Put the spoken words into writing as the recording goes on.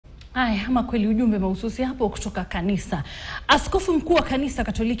Ama kweli ujumbe mahususi hapo kutoka kanisa. Askofu mkuu wa kanisa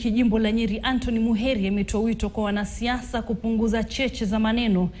Katoliki jimbo la Nyeri Anthony Muheria ametoa wito kwa wanasiasa kupunguza cheche za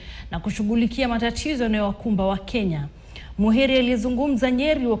maneno na kushughulikia matatizo yanayowakumba Wakenya. Muheria aliyezungumza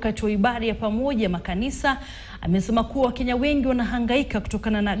Nyeri wakati wa ibada ya pamoja makanisa amesema kuwa Wakenya wengi wanahangaika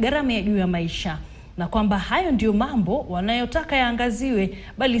kutokana na gharama ya juu ya maisha na kwamba hayo ndio mambo wanayotaka yaangaziwe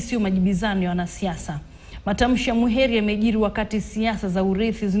bali sio majibizano ya wanasiasa. Matamshi ya Muheria yamejiri wakati siasa za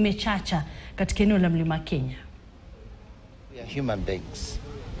urithi zimechacha katika eneo la Mlima Kenya. We are human beings,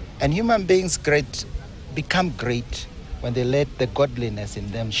 and human beings become great when they let the godliness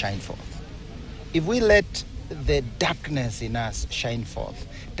in them shine forth. If we let the darkness in us shine forth,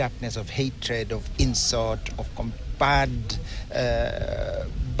 darkness of hatred, of insult, of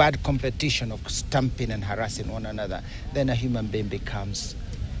bad competition, of stamping and harassing one another, then a human being becomes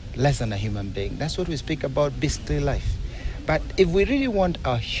less than a human being. That's what we speak about, beastly life. But if we really want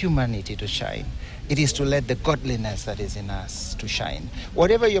our humanity to shine, it is to let the godliness that is in us to shine.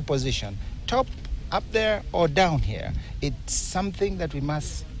 Whatever your position, top, up there or down here, it's something that we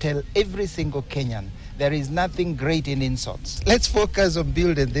must tell every single Kenyan. There is nothing great in insults. Let's focus on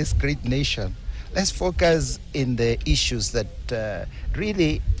building this great nation. Let's focus in the issues that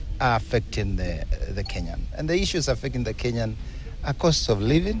really are affecting the Kenyan. And the issues affecting the Kenyan are costs of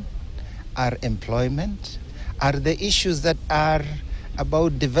living, are employment, are the issues that are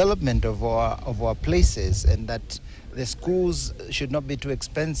about development of our places, and that the schools should not be too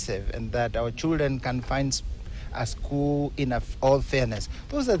expensive, and that our children can find a school in all fairness.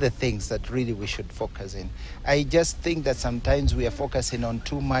 Those are the things that really we should focus in. I just think that sometimes we are focusing on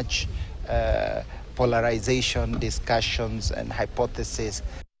too much polarization, discussions and hypotheses.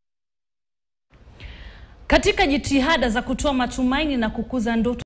 Katika jitihada za kutoa matumaini na kukuza ndoto